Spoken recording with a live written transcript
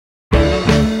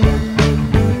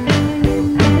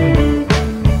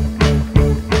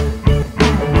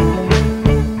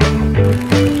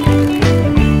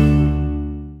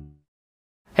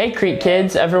Hey Creek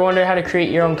kids, ever wonder how to create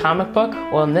your own comic book?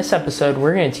 Well, in this episode,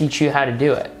 we're going to teach you how to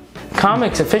do it.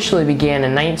 Comics officially began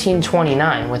in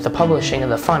 1929 with the publishing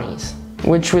of the Funnies,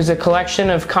 which was a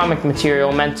collection of comic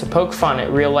material meant to poke fun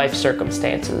at real-life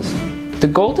circumstances. The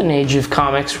golden age of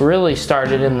comics really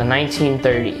started in the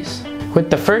 1930s,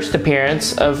 with the first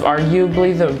appearance of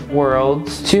arguably the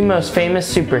world's two most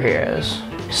famous superheroes,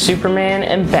 Superman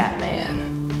and Batman.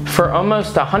 For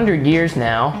almost 100 years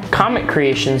now, comic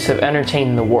creations have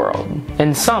entertained the world,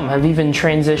 and some have even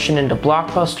transitioned into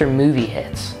blockbuster movie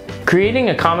hits. Creating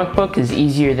a comic book is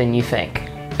easier than you think.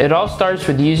 It all starts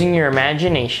with using your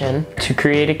imagination to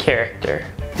create a character.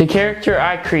 The character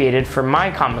I created for my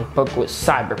comic book was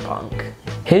Cyberpunk.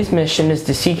 His mission is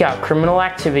to seek out criminal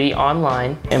activity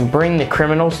online and bring the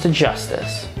criminals to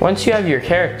justice. Once you have your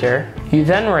character, you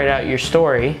then write out your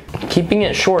story, keeping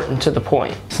it short and to the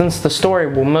point, since the story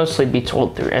will mostly be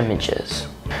told through images.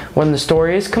 When the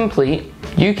story is complete,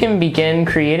 you can begin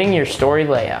creating your story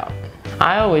layout.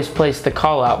 I always place the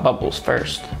call-out bubbles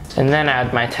first, and then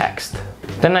add my text.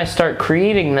 Then I start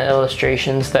creating the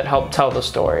illustrations that help tell the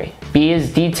story. Be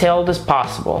as detailed as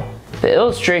possible. The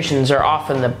illustrations are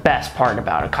often the best part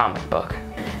about a comic book.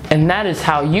 And that is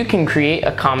how you can create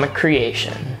a comic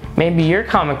creation. Maybe your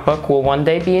comic book will one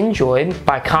day be enjoyed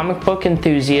by comic book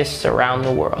enthusiasts around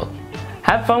the world.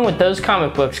 Have fun with those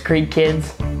comic books, Creek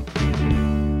kids!